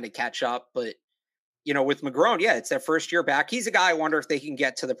really kind of catch up. But with McGrone, it's their first year back. He's a guy I wonder if they can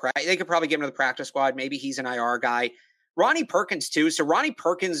get to they could probably get him to the practice squad. Maybe he's an IR guy. Ronnie Perkins too. So Ronnie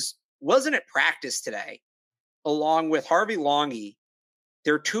Perkins wasn't at practice today, along with Harvey Longy.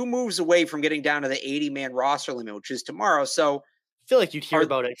 They're 2 moves away from getting down to the 80-man roster limit, which is tomorrow. So I feel like you'd hear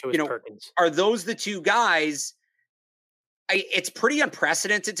about it if it was Perkins. Are those the two guys? It's pretty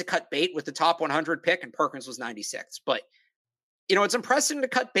unprecedented to cut bait with the top 100 pick, and Perkins was 96. But it's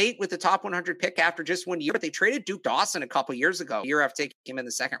unprecedented to cut bait with the top 100 pick after just 1 year. But they traded Duke Dawson a couple years ago, a year after taking him in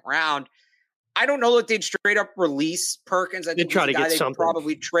the 2nd round. I don't know that they'd straight up release Perkins. I think try to get something.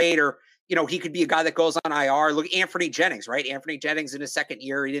 Probably trade, or he could be a guy that goes on IR. Look, Anthony Jennings, right? Anthony Jennings in his 2nd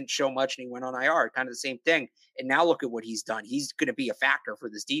year, he didn't show much and he went on IR. Kind of the same thing. And now look at what he's done. He's going to be a factor for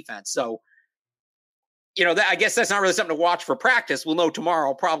this defense. So, I guess that's not really something to watch for practice. We'll know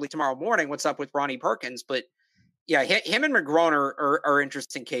probably tomorrow morning, what's up with Ronnie Perkins. But yeah, him and McGrone are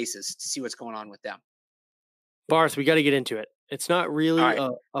interesting cases to see what's going on with them. Barth, we got to get into it. It's not really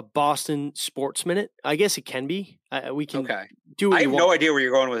a Boston sports minute. I guess it can be. We can do what I have no idea where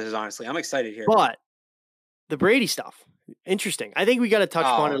you're going with this, honestly. I'm excited here. But the Brady stuff, interesting. I think we got to touch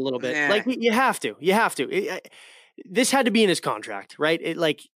on it a little bit. You have to. This had to be in his contract, right?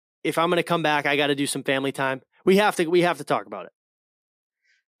 If I'm going to come back, I got to do some family time. We have to talk about it.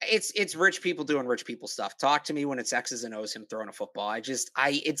 It's rich people doing rich people stuff. Talk to me when it's X's and O's him throwing a football.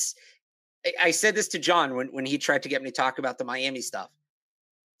 I said this to John when he tried to get me to talk about the Miami stuff.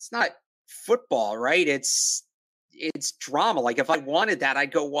 It's not football, right? It's drama. If I wanted that,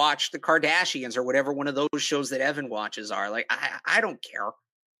 I'd go watch the Kardashians or whatever one of those shows that Evan watches are. I don't care.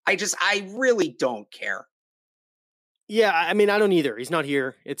 I really don't care. Yeah, I mean, I don't either. He's not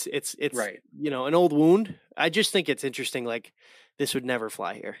here. It's right. An old wound. I just think it's interesting. This would never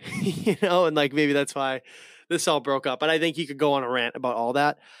fly here, and maybe that's why this all broke up. But I think you could go on a rant about all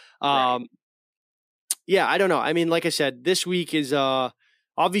that. Right. Yeah, I don't know. I mean, like I said, this week is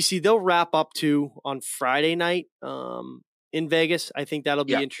obviously they'll wrap up on Friday night in Vegas. I think that'll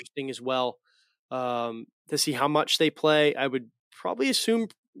be interesting as well to see how much they play. I would probably assume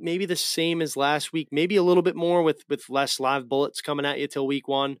maybe the same as last week, maybe a little bit more with less live bullets coming at you till week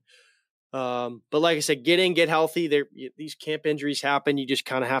 1. But like I said, get in, get healthy. These camp injuries happen. You just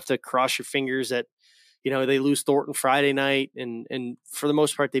kind of have to cross your fingers that, they lose Thornton Friday night, and for the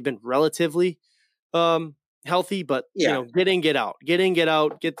most part, they've been relatively healthy. But get in, get out,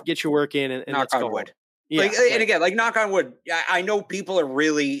 get your work in, and let's go. Wood. Yeah, and again, knock on wood. I know people are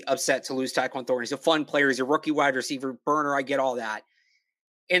really upset to lose Tyquan Thornton. He's a fun player. He's a rookie wide receiver burner. I get all that.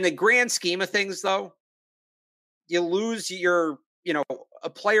 In the grand scheme of things, though, you lose a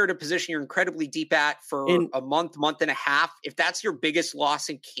player to position you're incredibly deep at for a month and a half. If that's your biggest loss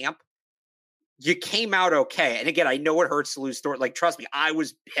in camp, you came out okay. And again, I know it hurts to lose Thornton. Trust me, I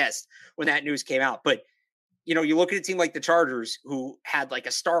was pissed when that news came out. But you look at a team like the Chargers who had like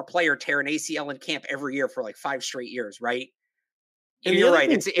a star player tear an ACL in camp every year for like 5 straight years, right? And you're right.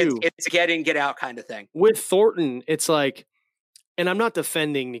 It's a get in, get out kind of thing. With Thornton, it's like, and I'm not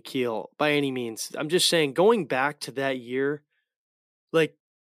defending N'Keal by any means. I'm just saying, going back to that year, like,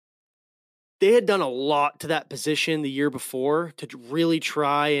 they had done a lot to that position the year before to really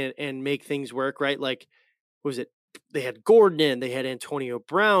try and make things work, right? Like, what was it? They had Gordon in, they had Antonio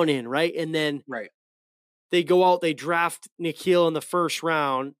Brown in, right? And then they go out, they draft N'Keal in the first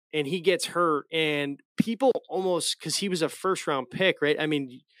round, and he gets hurt. And people almost, because he was a first round pick, right? I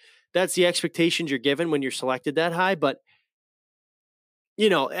mean, that's the expectations you're given when you're selected that high. But,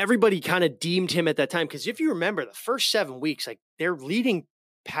 everybody kind of deemed him at that time. Because if you remember, the first 7 weeks, like, their leading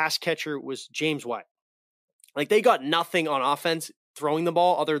pass catcher was James White. Like, they got nothing on offense throwing the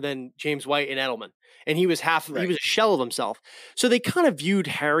ball other than James White and Edelman. And he was he was a shell of himself. So they kind of viewed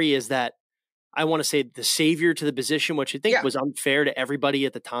Harry as that, I want to say, the savior to the position, which I think was unfair to everybody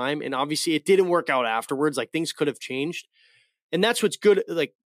at the time. And obviously it didn't work out afterwards. Like, things could have changed. And that's what's good.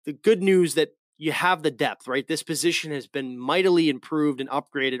 Like, the good news that you have the depth, right? This position has been mightily improved and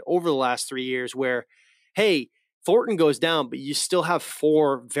upgraded over the last 3 years where, hey, Thornton goes down, but you still have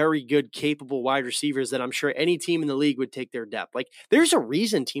 4 very good, capable wide receivers that I'm sure any team in the league would take their depth. Like, there's a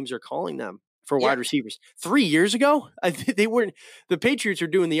reason teams are calling them for wide receivers. 3 years ago, they weren't. The Patriots are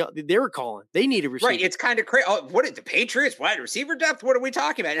doing they were calling. They need a receiver. Right. It's kind of crazy. Oh, what is the Patriots wide receiver depth? What are we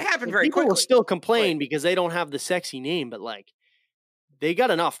talking about? It happened very quickly. People will still complain because they don't have the sexy name, but like, they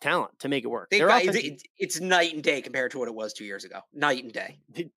got enough talent to make it work. It's night and day compared to what it was 2 years ago. Night and day.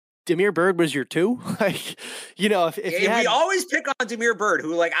 Damiere Byrd was your 2? Like, if we always pick on Damiere Byrd,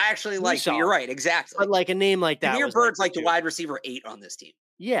 who like I actually like. You're right, exactly. But like a name like that, Damiere Byrd's like the wide receiver 8 on this team.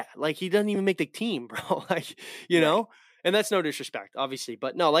 Yeah, like he doesn't even make the team, bro. Like, know, and that's no disrespect, obviously.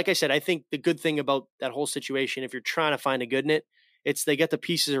 But no, like I said, I think the good thing about that whole situation, if you're trying to find a good in it, it's they get the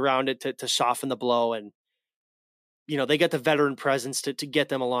pieces around it to soften the blow, and they get the veteran presence to get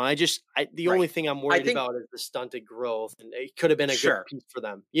them along. The only thing I'm worried about is the stunted growth, and it could have been a good piece for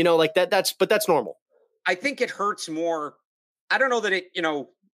them. Like that. But that's normal. I think it hurts more. I don't know that it,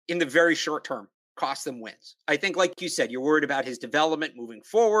 in the very short term, cost them wins. I think, like you said, you're worried about his development moving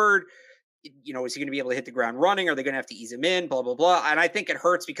forward. Is he going to be able to hit the ground running? Are they going to have to ease him in? Blah, blah, blah. And I think it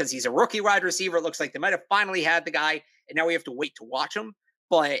hurts because he's a rookie wide receiver. It looks like they might have finally had the guy, and now we have to wait to watch him.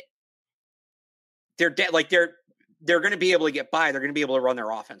 But they're going to be able to get by. They're going to be able to run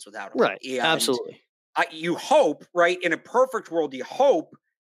their offense without him. Right. And absolutely. You hope, right? In a perfect world, you hope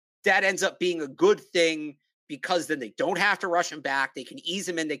that ends up being a good thing because then they don't have to rush him back. They can ease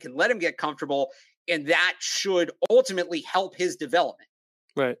him in. They can let him get comfortable. And that should ultimately help his development.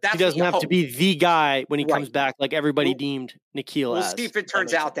 Right. He doesn't have to be the guy when he comes back like everybody deemed N'Keal as. We'll see if it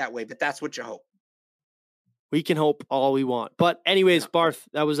turns out that way, but that's what you hope. We can hope all we want. But anyways, Barth,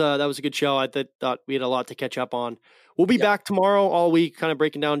 that was a good show. I thought we had a lot to catch up on. We'll be back tomorrow all week, kind of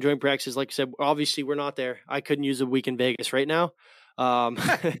breaking down joint practices. Like I said, obviously we're not there. I couldn't use a week in Vegas right now. But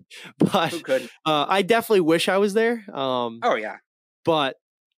who could? I definitely wish I was there. But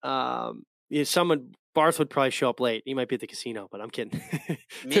Barth would probably show up late. He might be at the casino, but I'm kidding.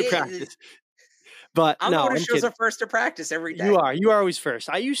 To practice. But I'm going to shows up first to practice every day. You are always first.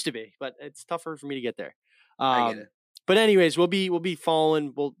 I used to be, but it's tougher for me to get there. I get it. But anyways, we'll be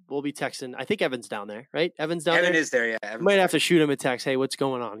following. We'll be texting. I think Evan's down there, right? Evan is there. Yeah. Evan's might have to shoot him a text. Hey, what's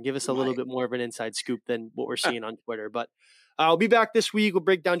going on? Give us a little bit more of an inside scoop than what we're seeing on Twitter. But I'll be back this week. We'll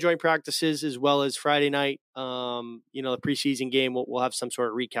break down joint practices as well as Friday night. The preseason game. We'll have some sort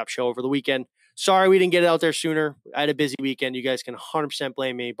of recap show over the weekend. Sorry we didn't get it out there sooner. I had a busy weekend. You guys can 100%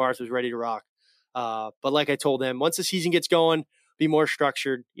 blame me. Barth was ready to rock. But like I told him, once the season gets going, be more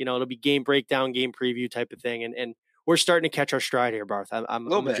structured. It'll be game breakdown, game preview type of thing. And we're starting to catch our stride here, Barth.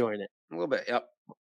 I'm enjoying it. A little bit, yep.